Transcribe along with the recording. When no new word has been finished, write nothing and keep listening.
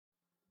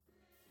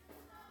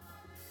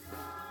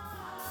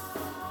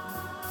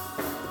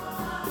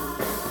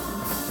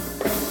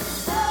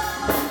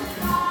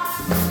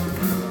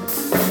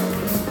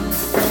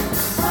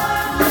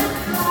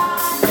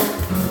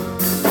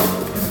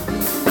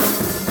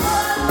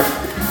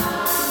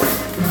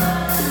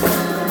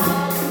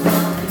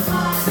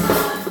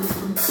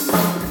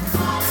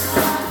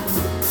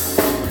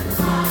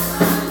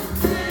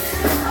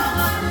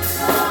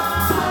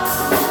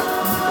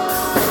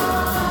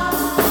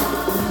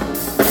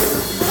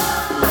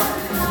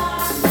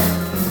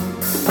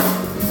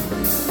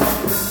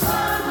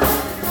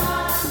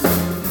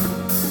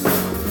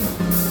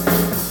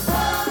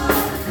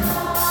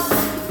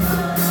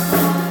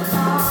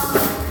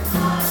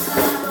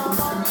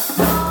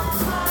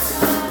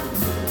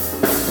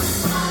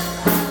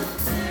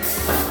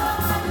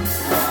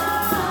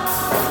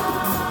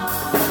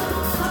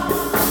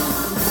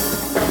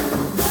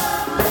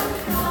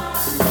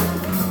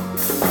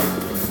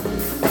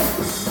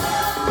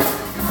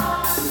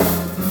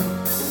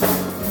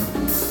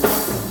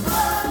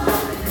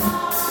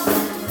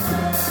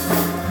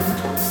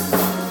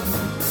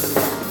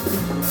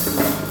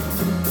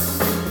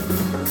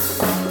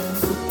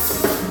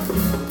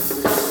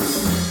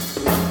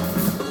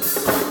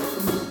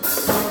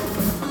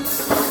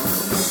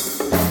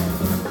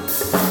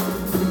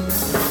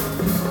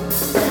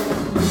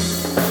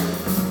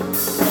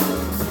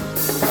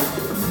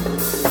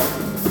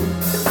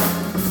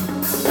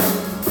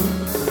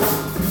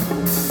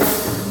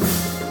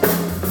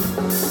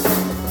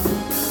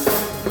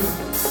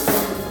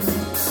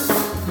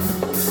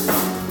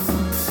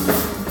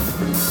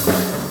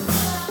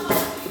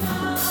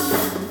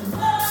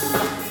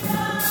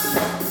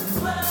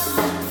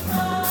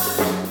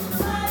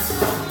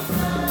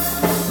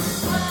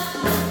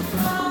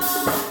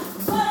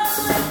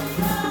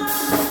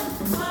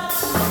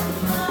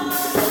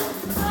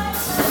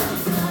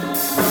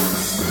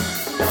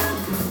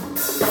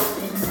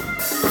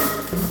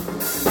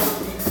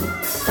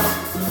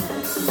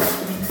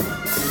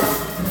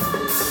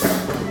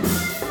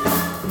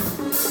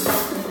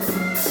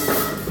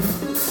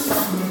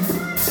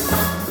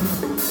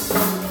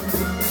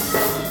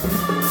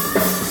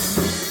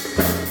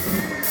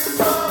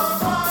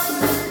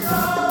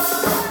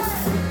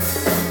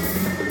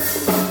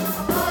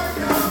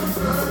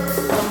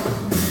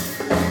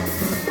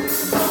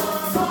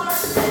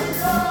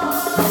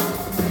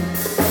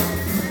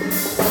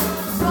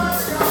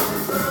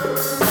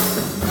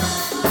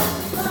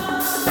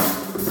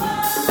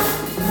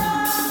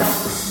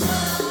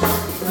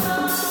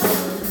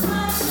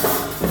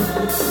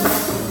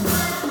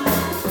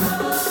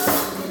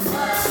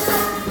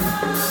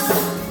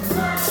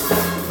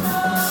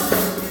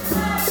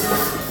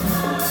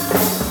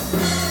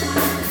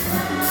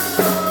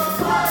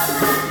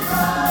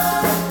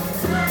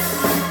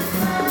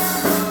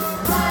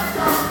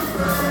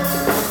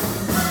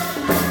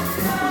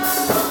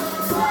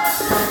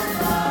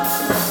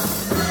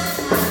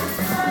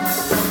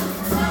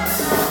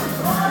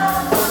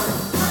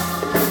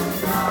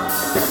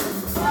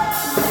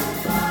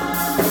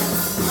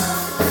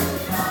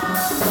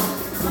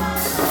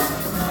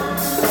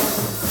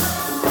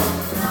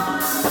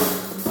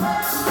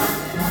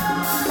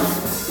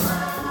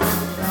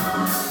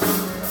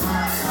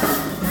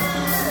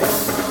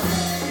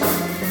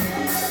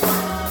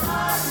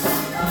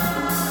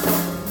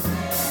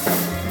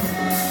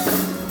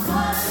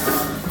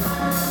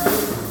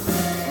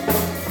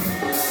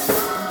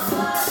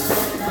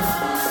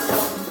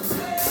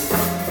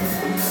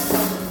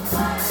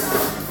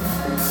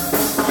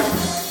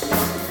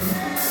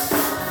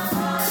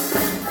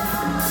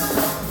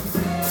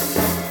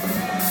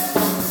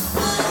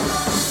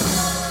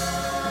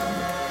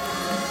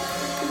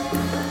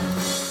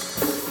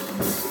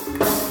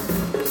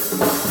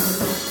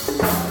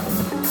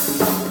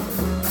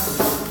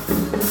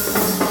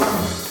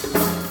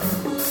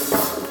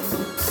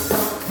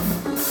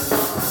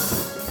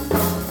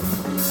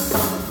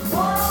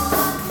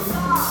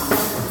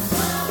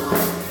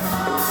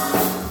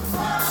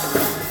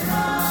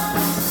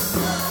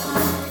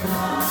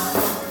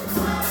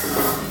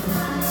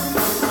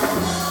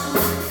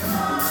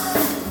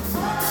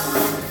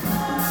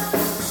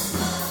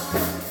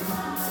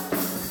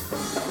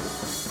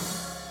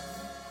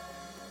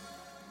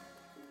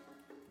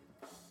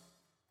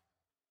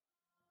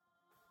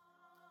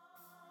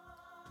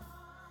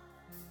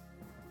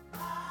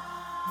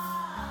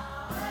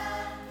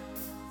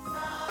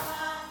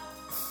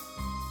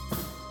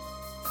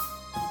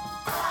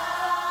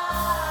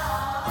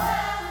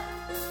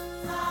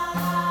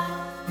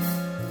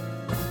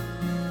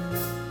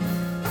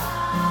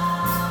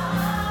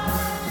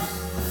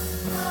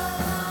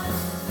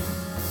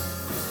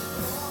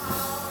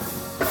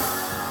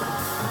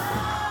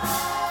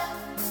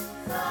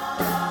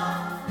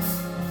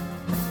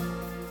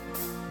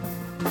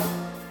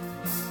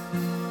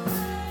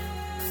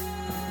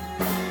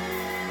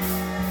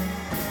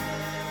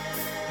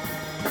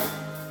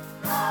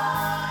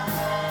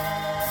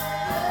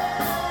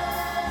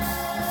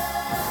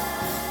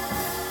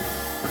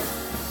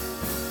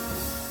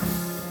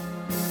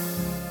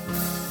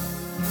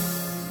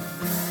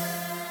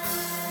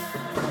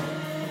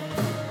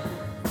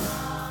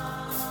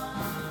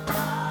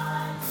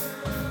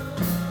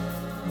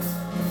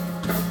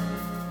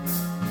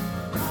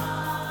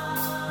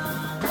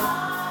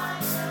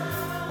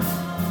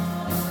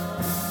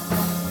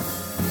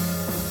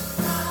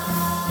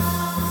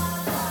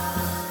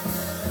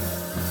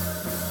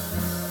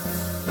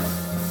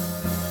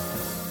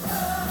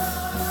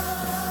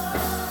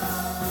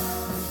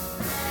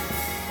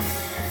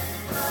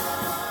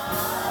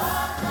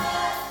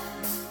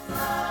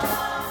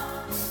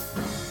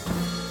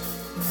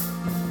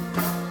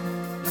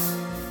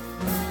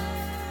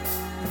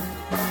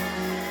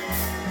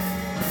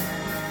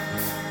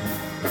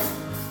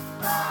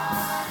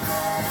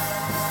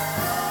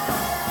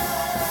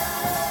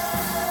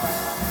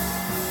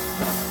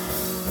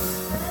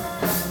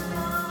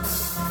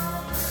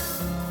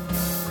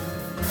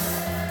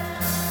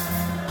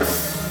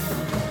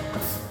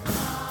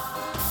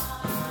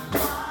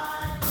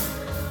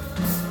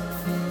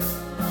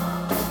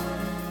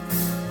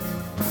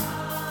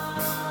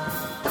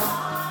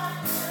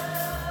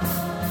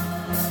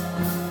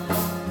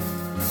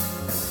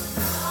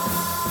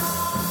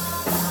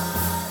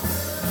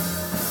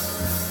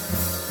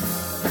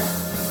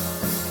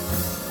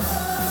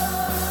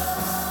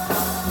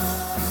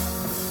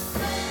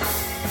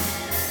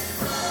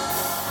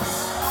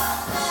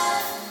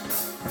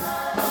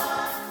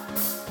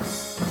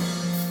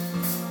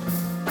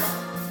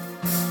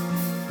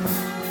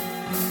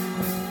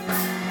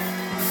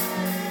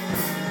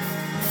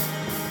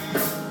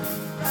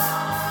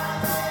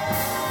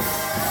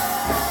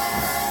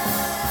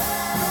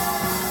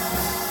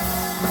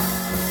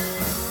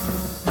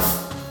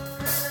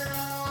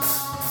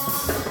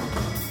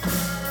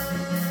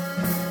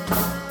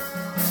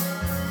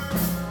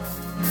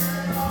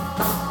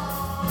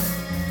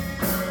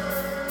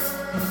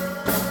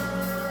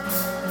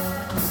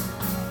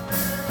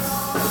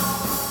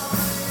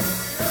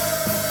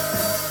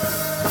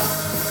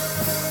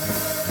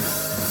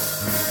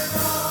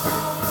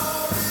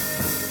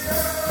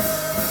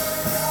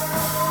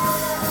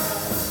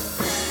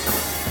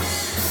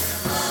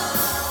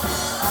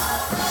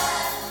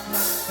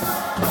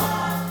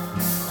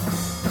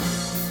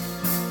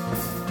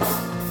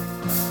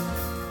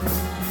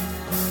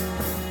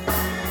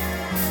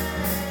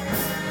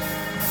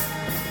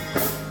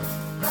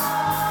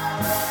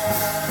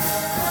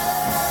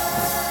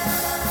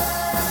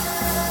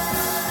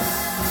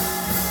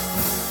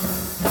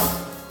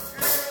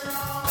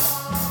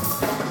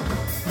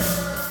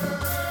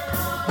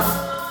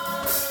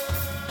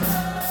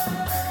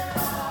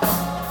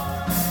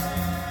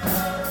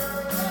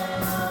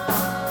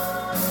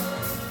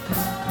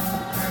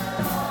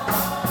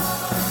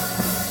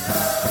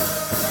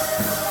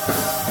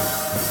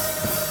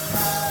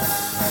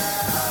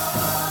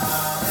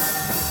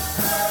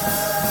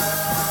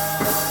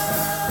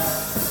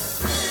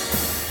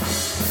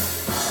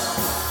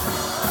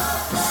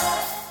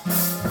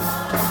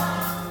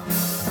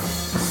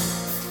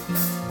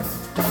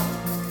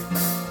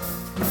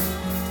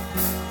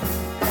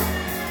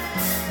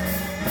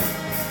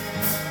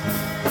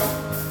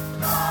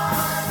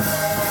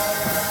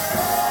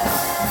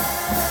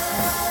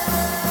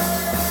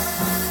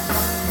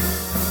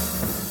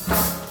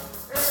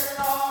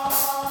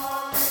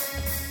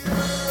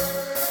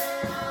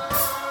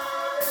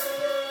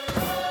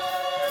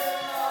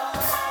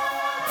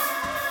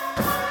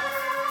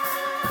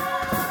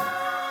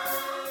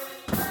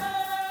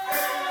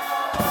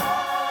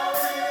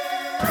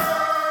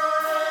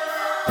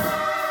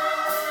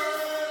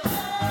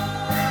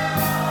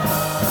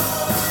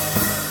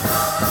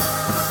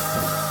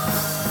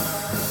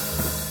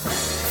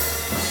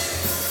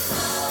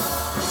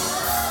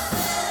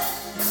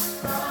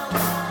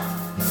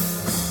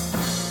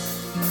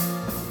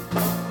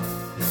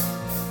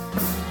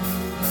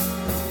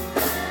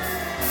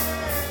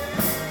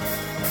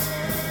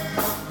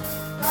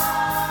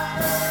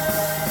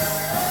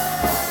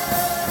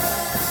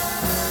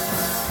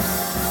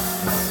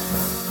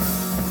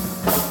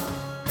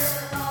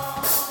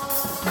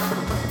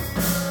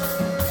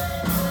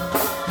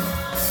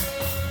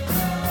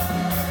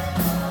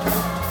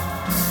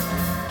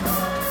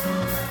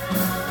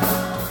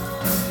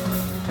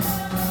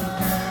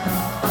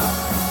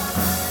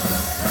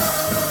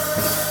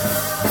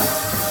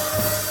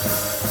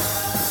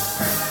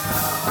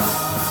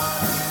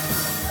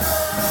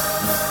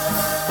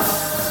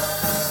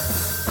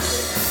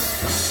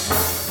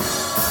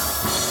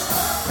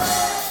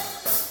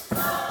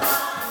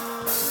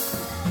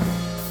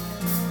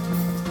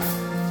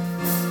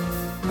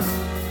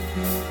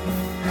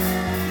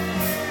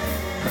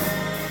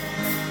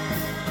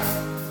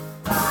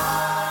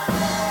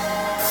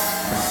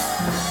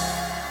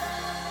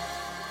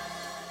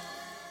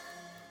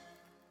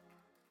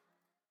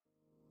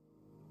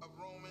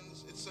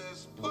Romans, it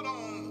says, put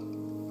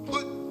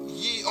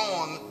ye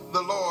on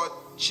the Lord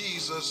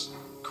Jesus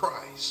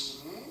Christ.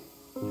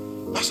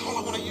 That's all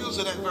I want to use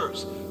of that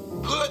verse.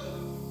 Put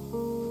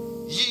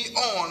ye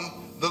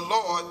on the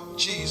Lord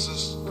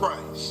Jesus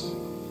Christ.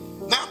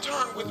 Now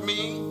turn with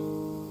me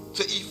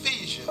to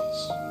Ephesians.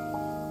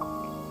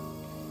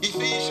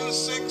 Ephesians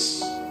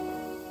 6. I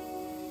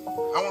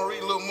want to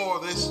read a little more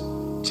of this.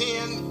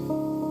 10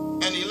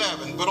 and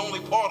 11, but only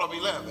part of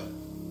 11.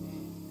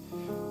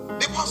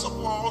 The Apostle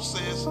Paul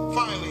says,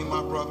 finally,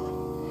 my brother,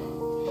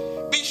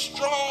 be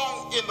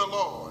strong in the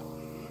Lord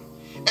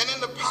and in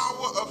the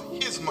power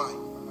of his might.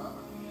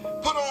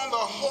 Put on the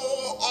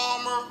whole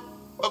armor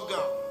of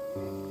God.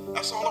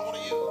 That's all I want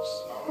to use.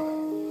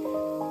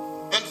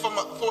 And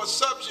for a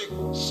subject,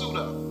 suit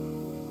up.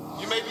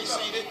 You may be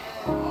seated.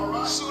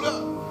 Suit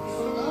up.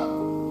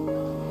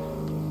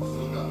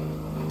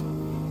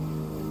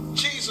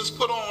 Jesus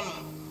put on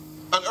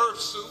an earth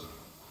suit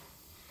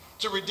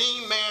to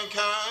redeem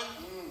mankind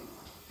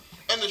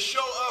and to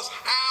show us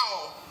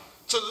how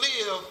to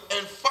live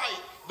and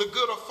fight the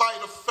good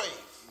fight of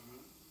faith.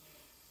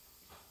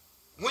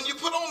 When you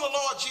put on the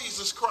Lord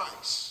Jesus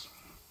Christ,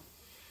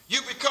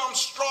 you become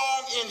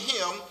strong in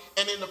him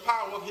and in the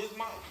power of his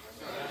might.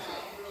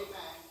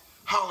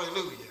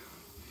 Hallelujah.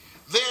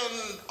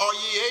 Then are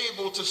ye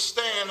able to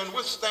stand and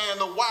withstand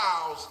the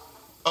wiles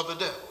of the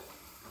devil.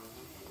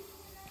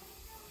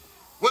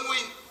 When we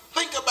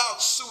think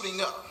about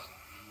suiting up,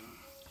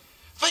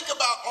 think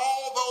about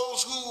all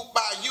those who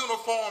by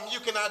uniform you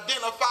can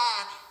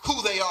identify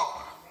who they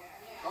are.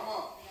 Come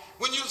on.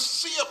 When you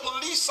see a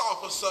police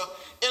officer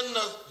in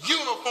the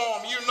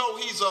uniform, you know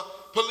he's a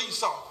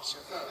police officer.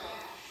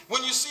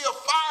 When you see a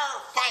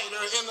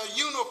firefighter in a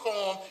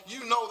uniform,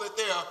 you know that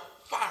they're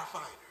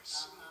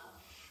firefighters.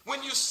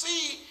 When you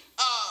see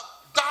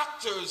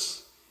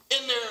doctors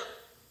in their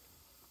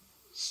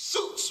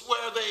suits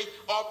where they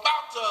are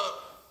about to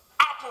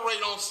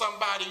operate on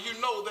somebody, you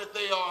know that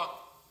they are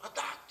a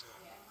doctor.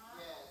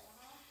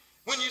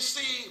 When you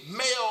see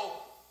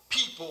male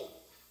people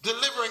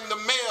delivering the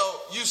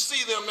mail, you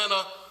see them in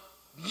a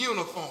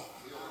uniform.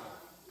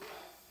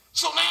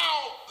 So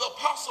now the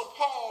Apostle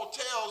Paul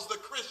tells the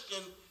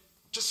Christian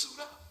to suit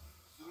up.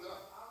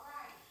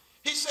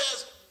 He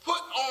says, put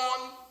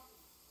on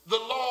the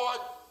Lord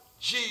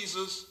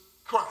Jesus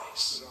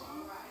Christ.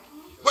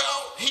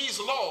 Well, he's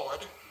Lord.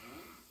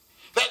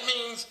 That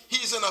means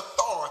he's in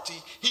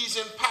authority. He's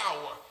in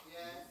power.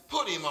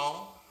 Put him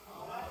on.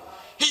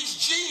 He's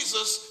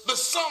Jesus, the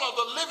Son of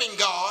the living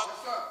God.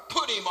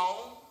 Put him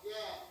on.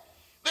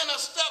 Then a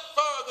step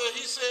further,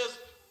 he says,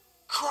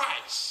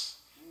 Christ.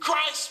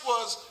 Christ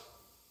was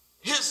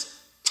his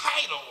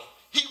title.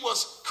 He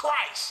was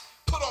Christ.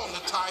 Put on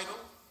the title.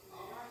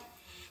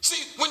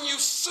 See, when you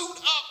suit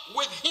up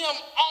with him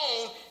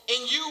on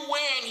and you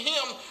wearing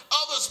him,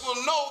 others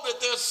will know that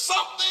there's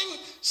something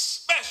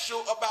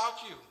special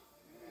about you.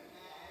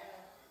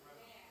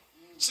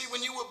 See,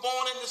 when you were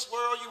born in this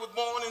world, you were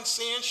born in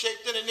sin,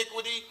 shaped in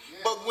iniquity.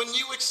 But when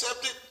you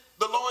accepted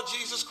the Lord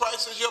Jesus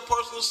Christ as your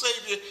personal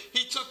Savior,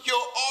 he took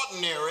your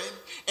ordinary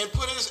and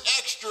put his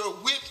extra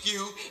with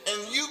you,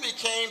 and you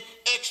became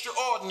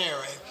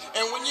extraordinary.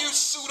 And when you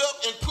suit up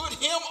and put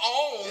him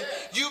on,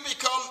 you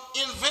become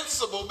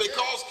invincible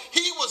because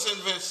he was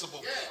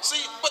invincible.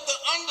 See, but the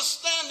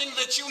understanding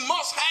that you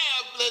must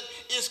have that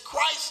is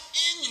Christ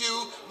in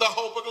you, the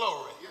hope of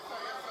glory.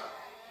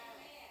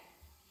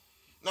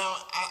 Now,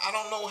 I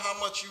don't know how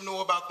much you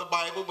know about the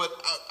Bible, but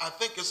I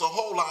think it's a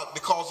whole lot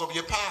because of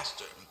your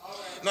pastor.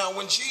 Now,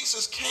 when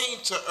Jesus came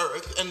to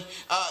earth, and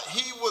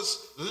he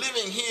was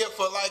living here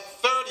for like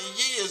 30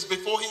 years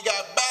before he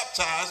got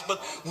baptized, but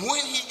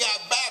when he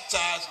got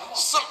baptized,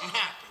 something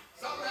happened.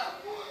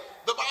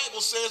 The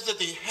Bible says that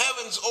the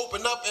heavens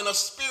opened up and the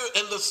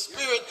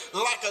Spirit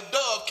like a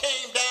dove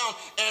came down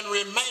and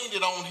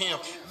remained on him.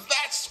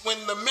 That's when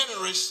the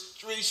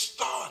ministry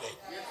started.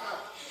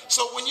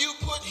 So when you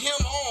put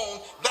him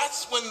on,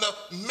 that's when the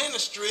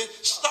ministry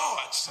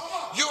starts.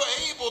 You're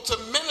able to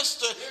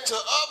minister to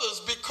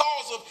others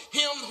because of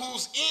him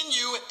who's in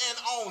you and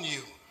on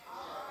you.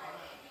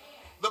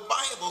 The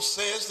Bible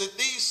says that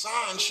these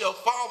signs shall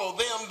follow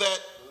them that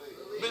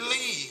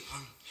believe.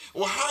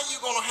 Well, how are you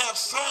going to have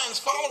signs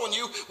following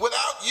you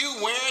without you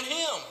wearing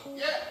him?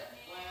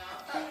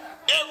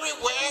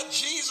 Everywhere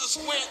Jesus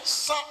went,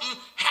 something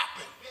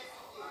happened.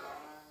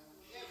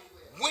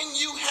 When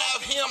you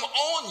have him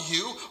on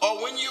you,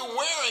 or when you're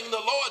wearing the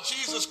Lord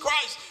Jesus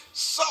Christ,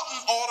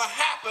 something ought to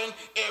happen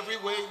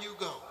everywhere you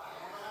go.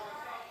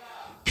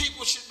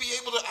 People should be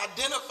able to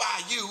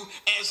identify you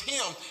as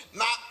him,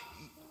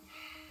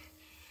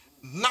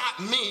 not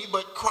me,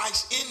 but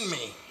Christ in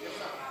me.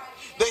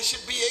 They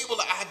should be able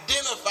to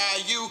identify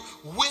you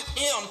with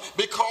him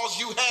because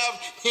you have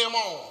him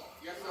on.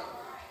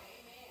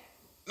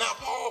 Now,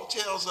 Paul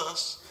tells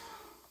us,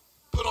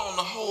 put on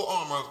the whole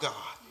armor of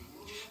God.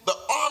 The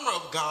armor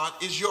of God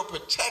is your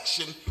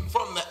protection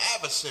from the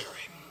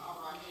adversary.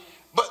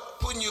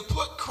 But when you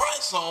put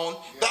Christ on,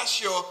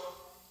 that's your,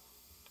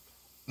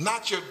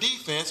 not your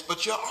defense,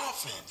 but your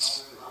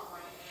offense.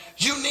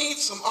 You need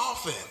some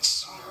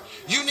offense.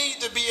 You need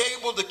to be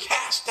able to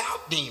cast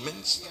out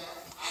demons.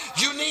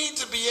 You need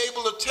to be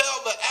able to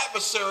tell the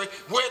adversary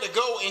where to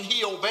go and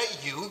he obey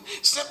you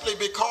simply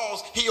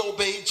because he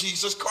obeyed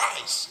Jesus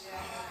Christ.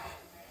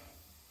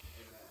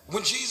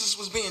 When Jesus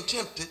was being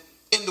tempted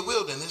in the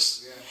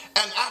wilderness,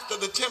 and after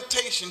the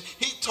temptation,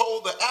 he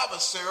told the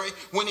adversary,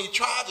 when he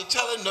tried to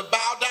tell him to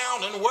bow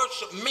down and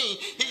worship me,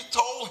 he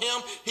told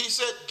him, he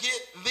said,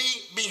 get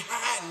thee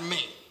behind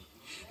me.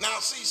 Now,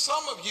 see,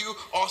 some of you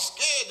are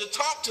scared to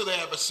talk to the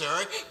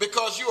adversary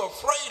because you're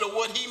afraid of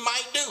what he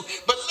might do.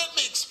 But let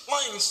me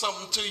explain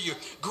something to you.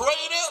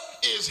 Greater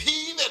is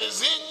he that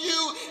is in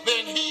you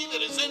than he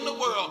that is in the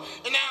world.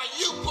 And now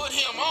you put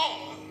him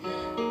on.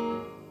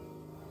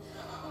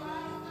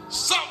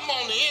 Something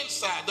on the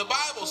inside. The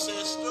Bible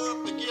says, stir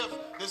up the gift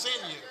that's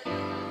in you.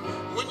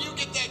 When you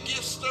get that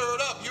gift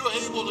stirred up, you're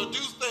able to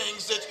do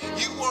things that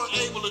you weren't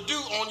able to do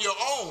on your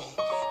own.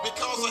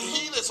 Because a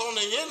he that's on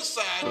the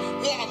inside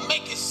want to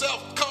make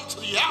itself come to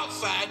the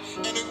outside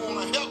and it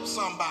want to help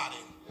somebody.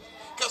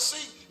 Because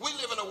see, we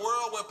live in a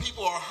world where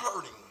people are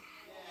hurting.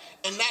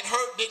 And that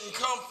hurt didn't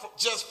come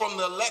just from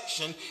the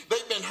election.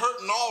 They've been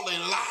hurting all their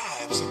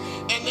lives.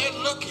 And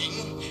they're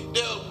looking,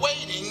 they're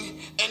waiting,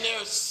 and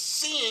they're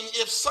seeing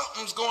if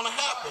something's going to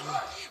happen.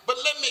 But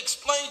let me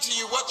explain to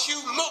you what you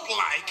look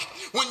like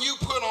when you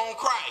put on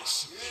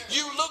Christ.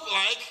 You look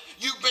like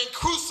you've been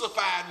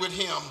crucified with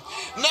him.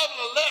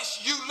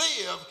 Nevertheless, you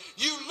live.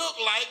 You look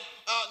like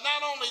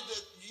not only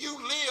that you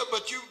live,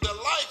 but the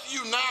life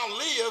you now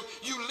live,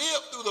 you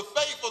live through the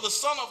faith of the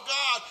Son of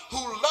God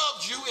who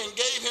loved you and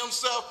gave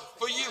himself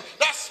for you.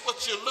 That's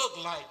what you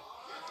look like.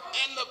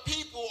 And the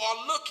people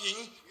are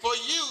looking for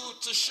you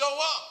to show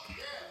up.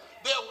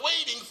 They're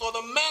waiting for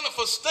the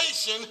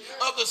manifestation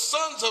of the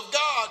sons of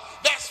God.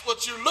 That's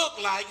what you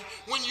look like.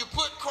 When you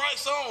put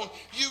Christ on,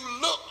 you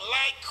look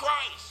like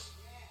Christ.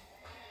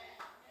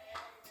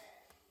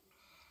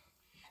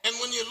 And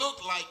when you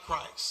look like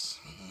Christ,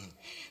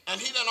 and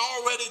he done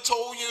already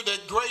told you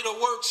that greater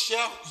works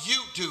shall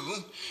you do,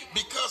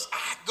 because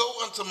I go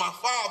unto my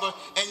Father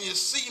and you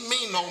see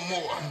me no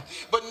more.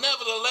 But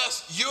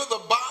nevertheless, you're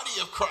the body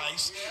of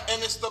Christ,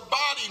 and it's the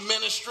body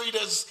ministry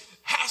that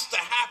has to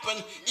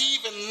happen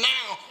even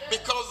now,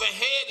 because the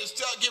head is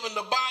giving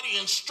the body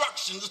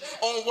instructions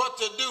on what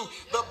to do.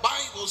 The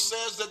Bible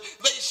says that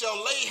they shall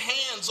lay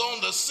hands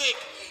on the sick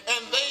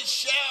and they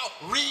shall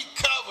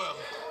recover.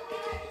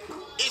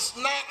 It's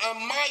not a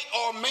might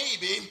or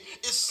maybe.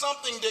 It's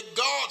something that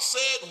God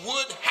said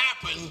would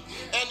happen.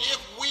 And if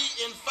we,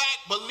 in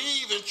fact,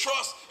 believe and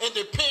trust and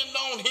depend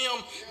on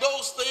him,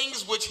 those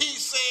things which he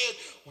said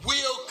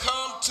will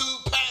come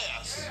to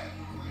pass.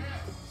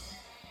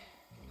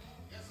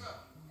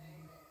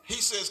 He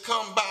says,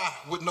 come by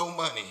with no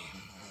money.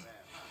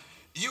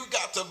 You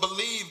got to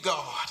believe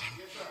God.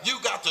 You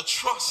got to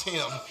trust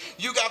him.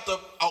 You got to,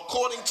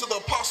 according to the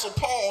Apostle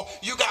Paul,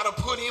 you got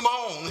to put him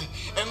on.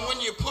 And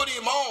when you put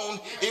him on,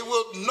 it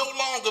will no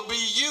longer be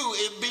you.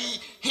 It'll be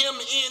him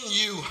in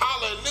you.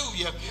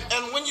 Hallelujah.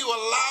 And when you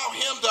allow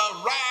him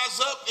to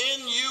rise up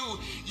in you,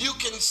 you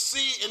can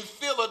see and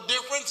feel a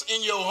difference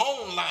in your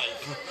own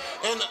life.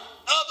 And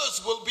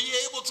others will be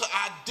able to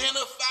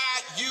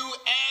identify you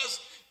as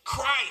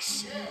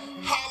Christ.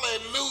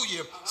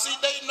 Hallelujah. See,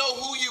 they know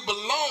who you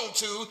belong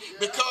to,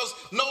 because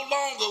no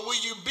longer will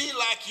you be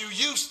like you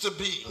used to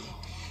be.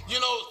 You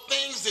know,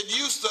 things that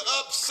used to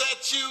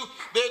upset you,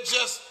 they're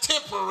just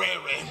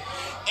temporary,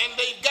 and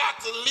they've got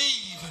to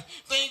leave.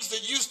 Things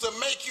that used to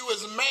make you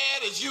as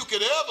mad as you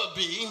could ever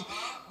be,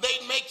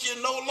 they make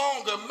you no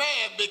longer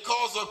mad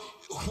because of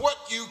what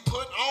you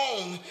put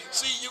on.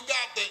 See, you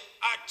got the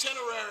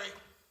itinerary.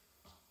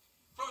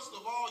 First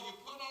of all, you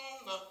put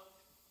on the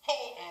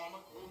whole armor,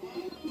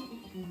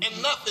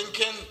 and nothing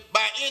can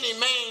by any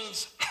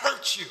means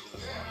hurt you.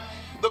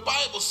 The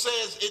Bible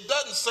says, it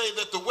doesn't say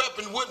that the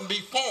weapon wouldn't be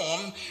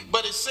formed,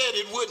 but it said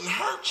it wouldn't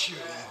hurt you.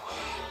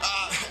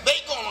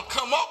 They're going to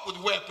come up with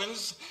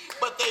weapons,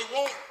 but they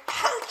won't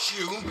hurt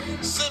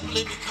you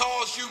simply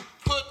because you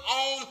put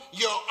on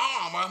your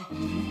armor.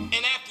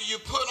 And after you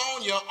put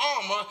on your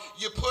armor,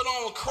 you put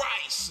on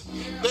Christ.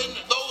 Then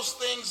those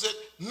things that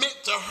meant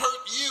to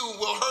hurt you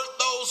will hurt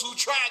those who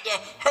tried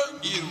to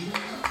hurt you.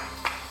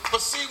 But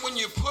see, when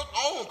you put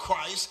on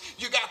Christ,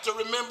 you got to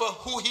remember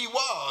who he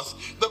was.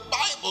 The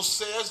Bible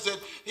says that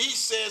he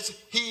says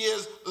he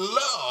is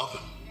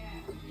love.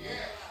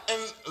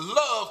 And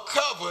love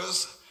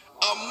covers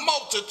a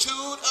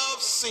multitude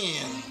of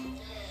sin.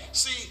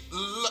 See,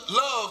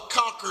 love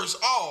conquers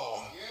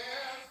all.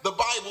 The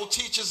Bible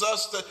teaches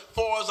us that,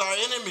 far as our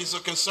enemies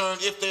are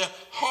concerned, if they're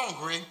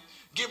hungry,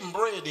 give them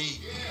bread to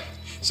eat.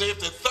 So if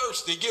they're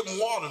thirsty, give them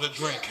water to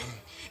drink.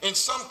 In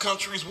some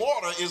countries,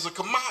 water is a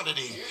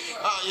commodity.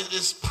 It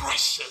is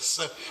precious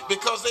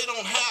because they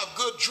don't have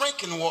good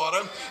drinking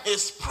water.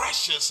 It's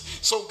precious.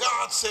 So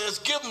God says,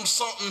 give them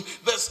something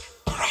that's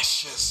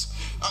precious.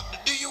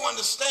 Do you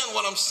understand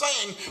what I'm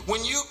saying?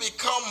 When you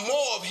become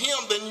more of him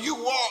than you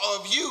are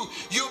of you,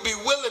 you'll be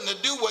willing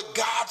to do what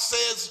God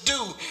says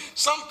do.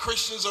 Some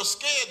Christians are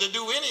scared to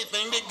do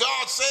anything that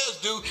God says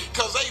do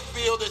because they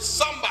feel that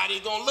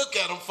somebody's going to look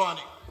at them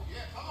funny.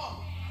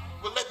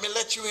 Well, let me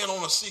let you in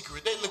on a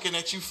secret. They're looking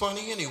at you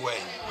funny anyway.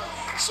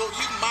 So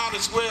you might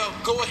as well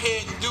go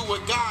ahead and do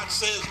what God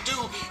says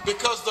do,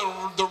 because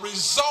the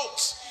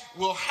results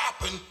will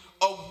happen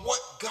of what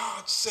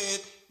God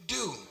said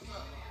do.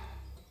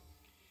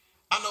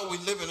 I know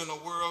we're living in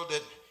a world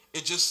that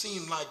it just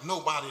seems like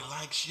nobody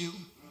likes you.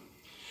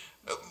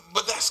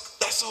 But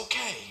that's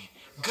okay.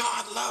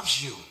 God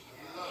loves you.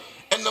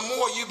 And the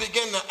more you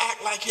begin to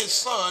act like his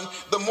son,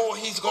 the more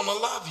he's going to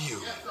love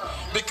you.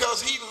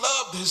 Because he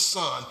loved his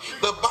son.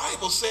 The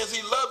Bible says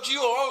he loved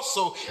you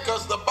also,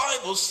 because the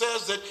Bible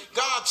says that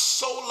God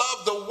so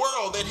loved the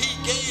world that he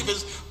gave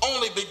his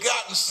only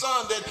begotten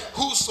son, that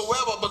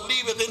whosoever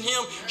believeth in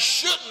him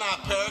should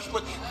not perish,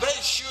 but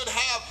they should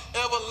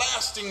have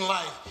everlasting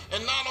life.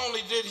 And not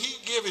only did he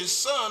give his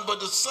son, but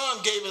the son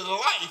gave his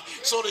life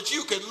so that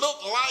you could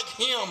look like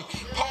him.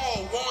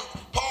 Paul,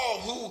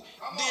 who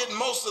did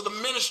most of the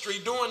ministry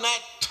during that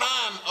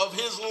time of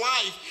his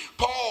life,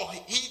 Paul,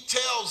 he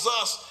tells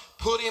us,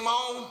 put him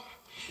on.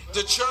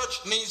 The church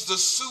needs to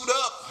suit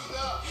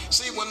up.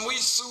 See, when we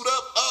suit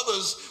up,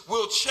 others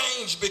will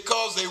change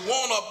because they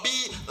want to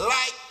be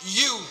like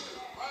you.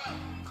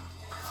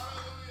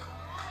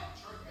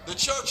 The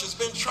church has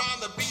been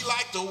trying to be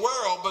like the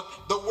world, but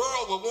the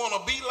world will want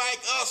to be like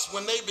us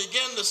when they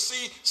begin to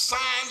see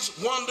signs,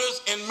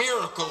 wonders, and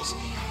miracles.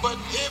 But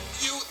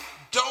if you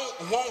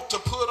don't want to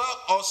put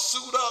up or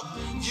suit up,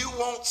 you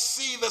won't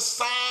see the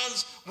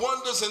signs,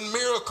 wonders, and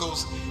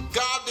miracles.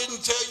 God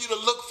didn't tell you to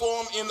look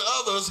for them in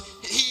others.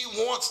 He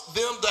wants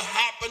them to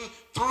happen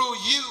through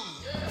you.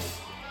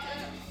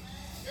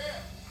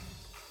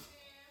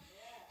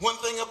 One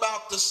thing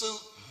about the suit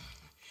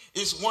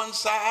is one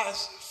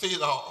size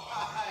fit all.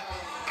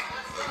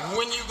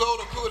 When you go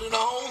to put it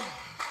on,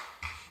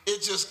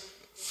 it just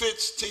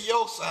fits to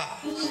your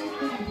size.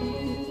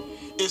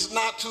 It's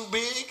not too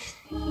big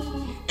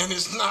and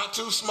it's not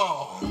too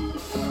small.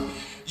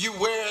 You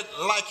wear it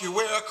like you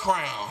wear a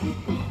crown.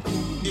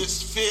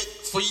 It's fit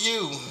for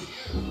you.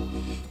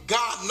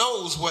 God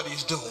knows what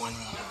he's doing.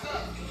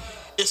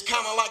 It's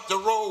kind of like the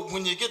robe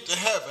when you get to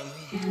heaven.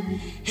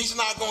 He's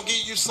not going to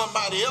give you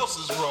somebody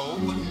else's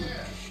robe.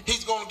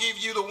 He's going to give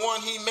you the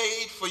one he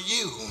made for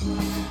you.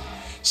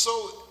 So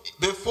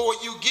before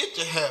you get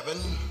to heaven,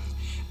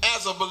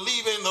 as a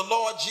believer in the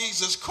Lord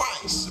Jesus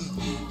Christ,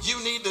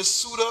 you need to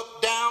suit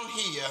up down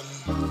here.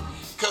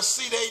 Because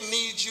see, they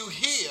need you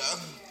here.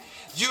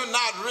 You're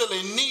not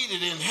really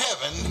needed in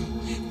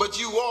heaven, but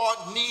you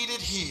are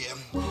needed here.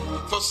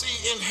 For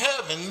see, in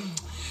heaven,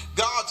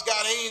 God's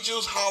got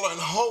angels hollering,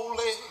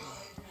 holy,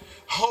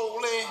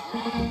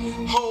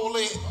 holy,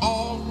 holy,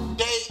 all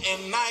day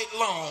and night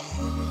long.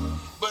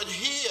 But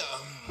here,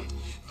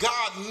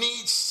 God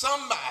needs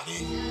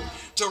somebody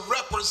to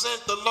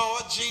represent the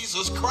Lord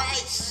Jesus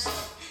Christ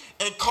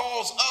and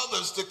cause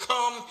others to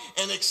come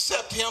and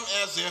accept him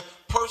as their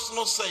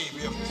personal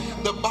Savior.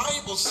 The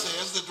Bible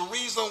says that the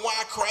reason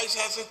why Christ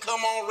hasn't come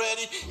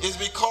already is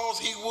because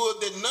he would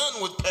that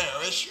none would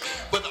perish,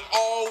 but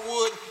all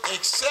would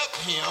accept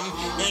him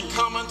and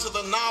come into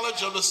the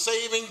knowledge of the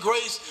saving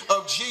grace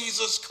of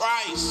Jesus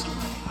Christ.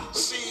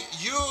 See,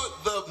 you're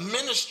the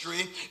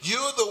ministry,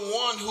 you're the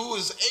one who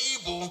is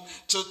able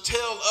to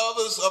tell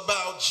others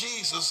about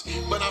Jesus,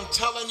 but I'm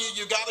telling you,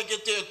 you got to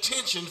get their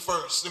attention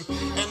first.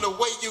 And the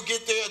way you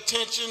get their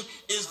attention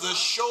is to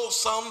show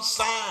some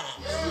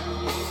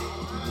signs.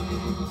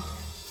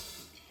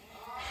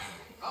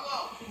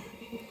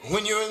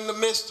 When you're in the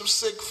midst of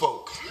sick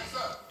folk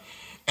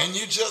and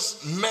you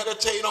just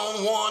meditate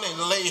on one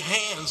and lay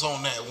hands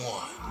on that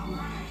one,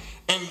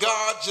 and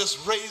God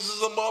just raises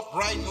them up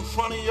right in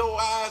front of your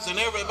eyes, and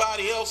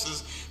everybody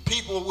else's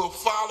people will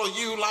follow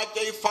you like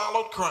they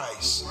followed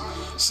Christ.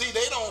 See,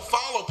 they don't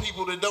follow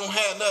people that don't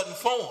have nothing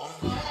for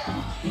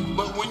them.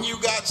 But when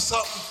you got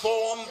something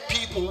for them,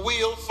 people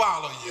will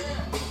follow you.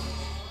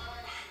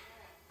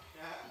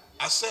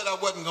 I said I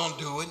wasn't going to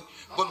do it,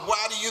 but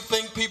why do you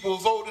think people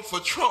voted for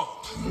Trump?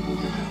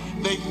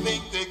 They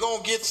think they're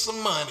going to get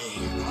some money.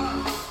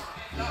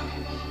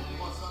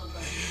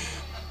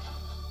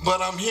 But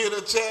I'm here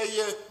to tell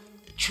you,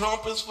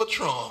 Trump is for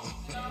Trump.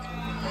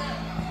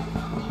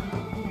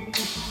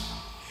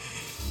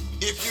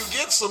 If you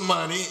get some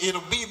money,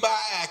 it'll be by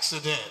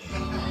accident.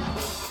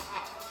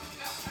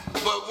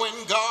 But when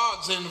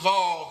God's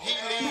involved, he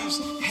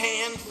leaves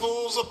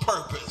handfuls of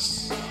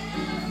purpose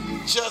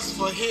just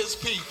for his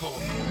people.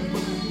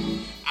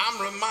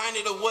 I'm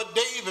reminded of what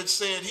David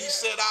said. He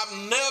said,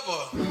 I've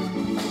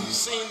never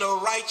seen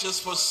the righteous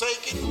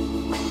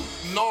forsaken,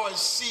 nor his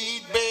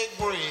seed beg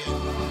bread.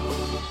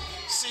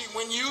 See,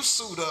 when you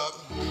suit up,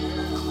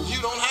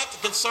 you don't have to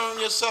concern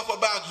yourself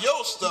about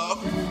your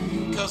stuff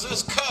because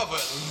it's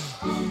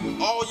covered.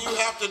 All you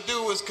have to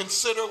do is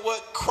consider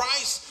what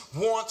Christ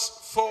wants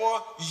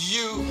for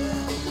you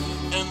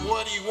and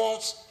what he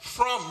wants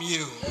from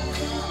you.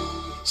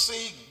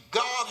 See,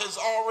 God has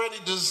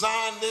already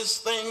designed this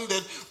thing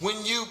that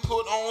when you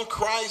put on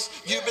Christ,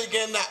 you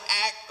begin to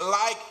act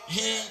like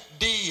he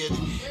did.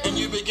 And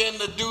you begin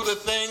to do the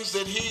things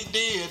that he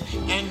did.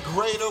 And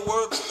greater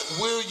works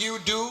will you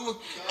do.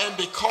 And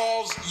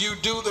because you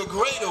do the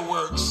greater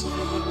works,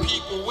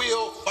 people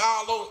will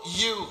follow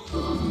you.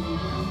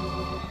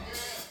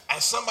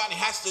 And somebody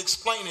has to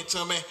explain it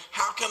to me.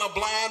 How can a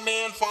blind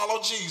man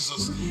follow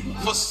Jesus?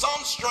 For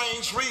some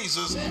strange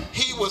reasons,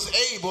 he was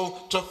able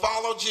to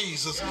follow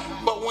Jesus.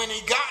 But when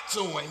he got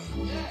to him,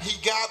 he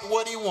got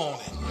what he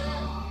wanted.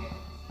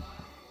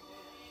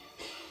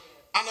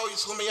 I know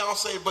some of y'all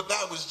say, but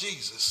that was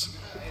Jesus.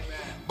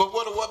 But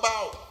what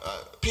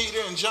about Peter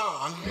and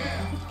John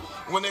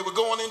when they were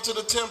going into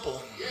the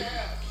temple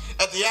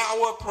at the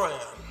hour of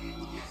prayer?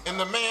 And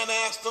the man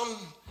asked them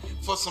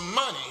for some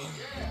money.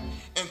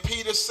 And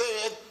Peter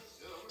said,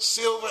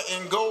 silver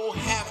and gold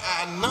have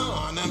I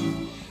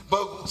none,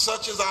 but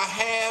such as I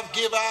have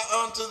give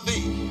I unto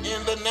thee.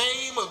 In the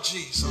name of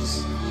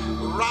Jesus,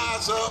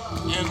 rise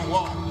up and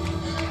walk.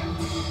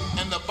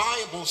 And the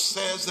Bible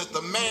says that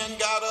the man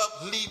got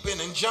up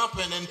leaping and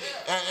jumping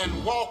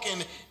and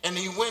walking, and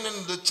he went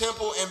into the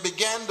temple and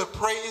began to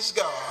praise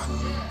God.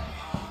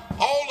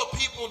 All the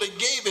people that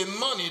gave him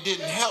money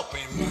didn't help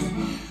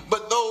him,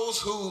 but those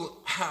who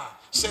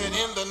said,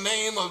 in the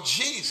name of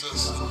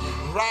Jesus,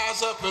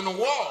 rise up and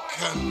walk,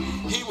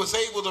 he was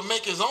able to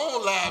make his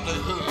own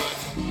livelihood.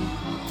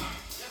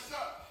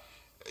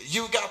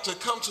 You got to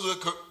come to the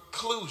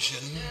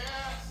conclusion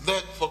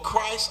that for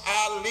Christ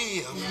I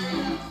live,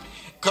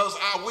 because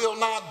I will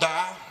not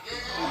die.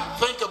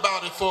 Think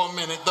about it for a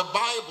minute. The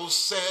Bible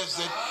says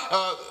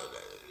that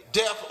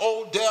death,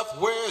 oh death,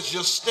 where's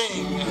your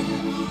sting?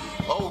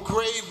 Oh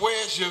grave,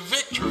 where's your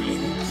victory?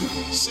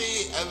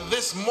 See,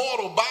 this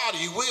mortal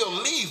body will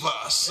leave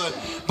us,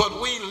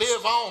 but we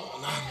live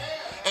on.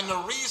 And the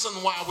reason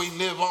why we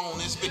live on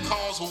is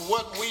because of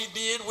what we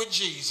did with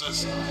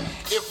Jesus.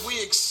 If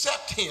we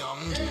accept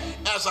him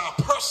as our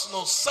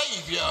personal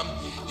Savior,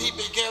 he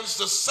begins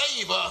to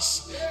save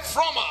us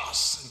from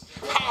us.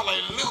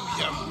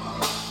 Hallelujah.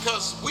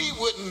 Because we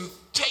wouldn't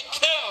take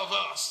care of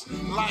us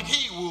like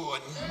he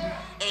would.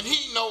 And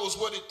he knows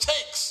what it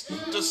takes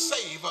to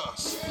save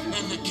us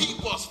and to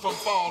keep us from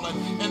falling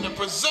and to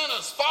present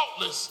us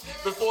faultless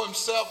before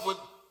himself with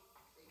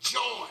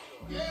joy,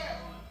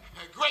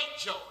 a great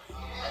joy.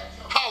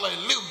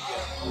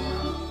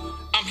 Hallelujah.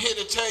 I'm here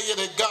to tell you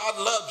that God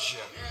loves you.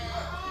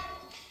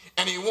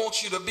 And he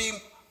wants you to be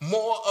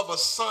more of a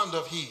son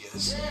of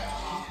his.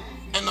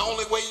 And the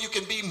only way you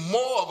can be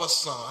more of a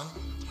son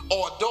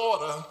or a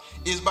daughter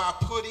is by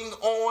putting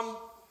on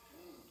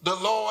the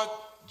Lord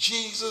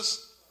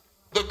Jesus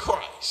the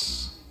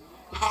Christ.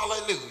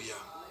 Hallelujah.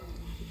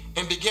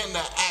 And begin to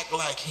act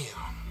like him.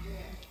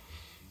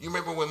 You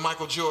remember when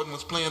Michael Jordan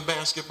was playing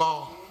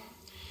basketball?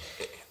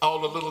 All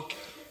the little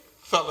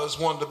fellas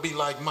wanted to be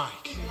like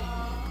Mike.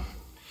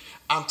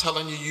 I'm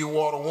telling you, you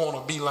ought to want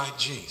to be like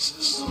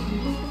Jesus.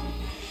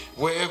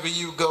 Wherever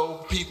you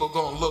go, people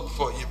going to look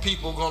for you.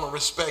 People going to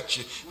respect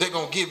you. They're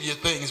going to give you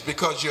things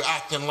because you're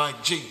acting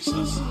like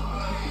Jesus.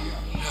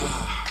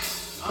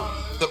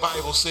 The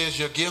Bible says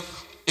your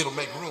gift, it'll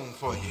make room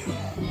for you.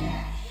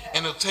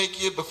 And it'll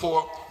take you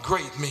before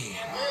great men.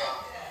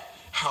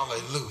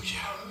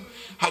 Hallelujah.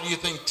 How do you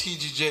think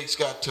T.D. Jakes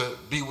got to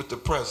be with the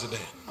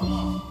president?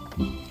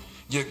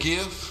 Your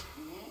gift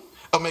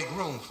will make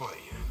room for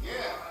you.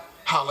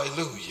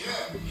 Hallelujah.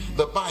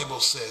 The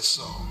Bible says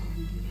so.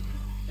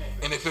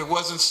 And if it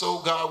wasn't so,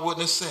 God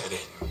wouldn't have said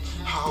it.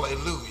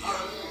 Hallelujah.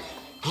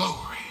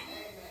 Glory.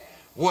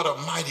 What a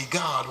mighty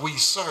God we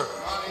serve.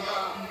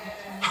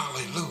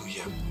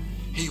 Hallelujah.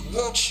 He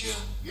wants you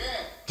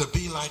to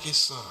be like his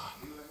son.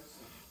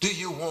 Do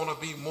you want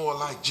to be more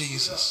like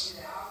Jesus?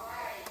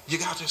 You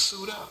got to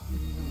suit up.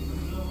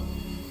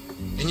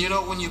 And you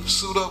know when you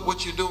suit up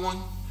what you're doing?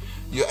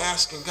 You're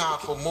asking God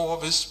for more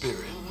of his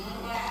spirit.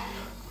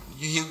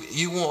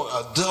 You want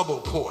a double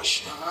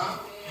portion.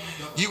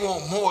 You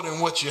want more than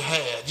what you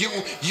had.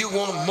 You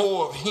want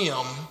more of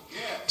him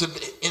to be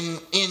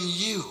in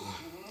you,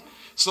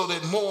 so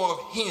that more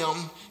of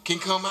him can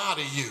come out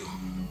of you.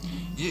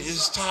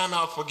 It's time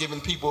out for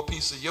giving people a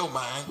piece of your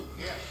mind.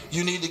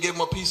 You need to give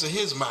them a piece of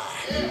his mind.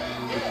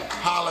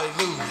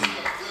 Hallelujah.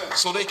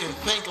 So they can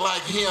think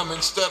like him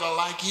instead of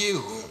like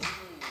you.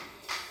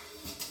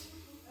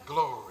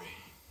 Glory.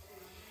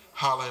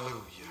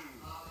 Hallelujah.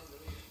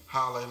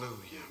 Hallelujah.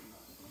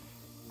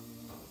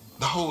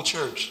 The whole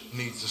church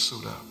needs to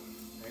suit up.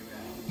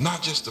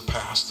 Not just the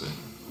pastor,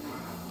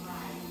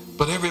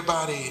 but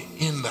everybody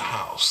in the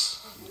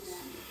house.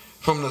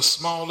 From the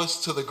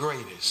smallest to the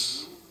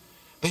greatest.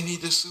 They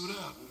need to suit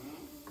up.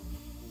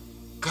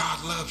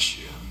 God loves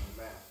you.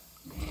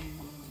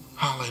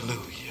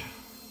 Hallelujah.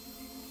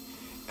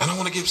 And I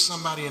want to give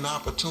somebody an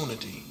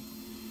opportunity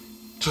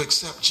to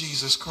accept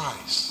Jesus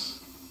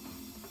Christ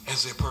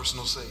as their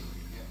personal Savior.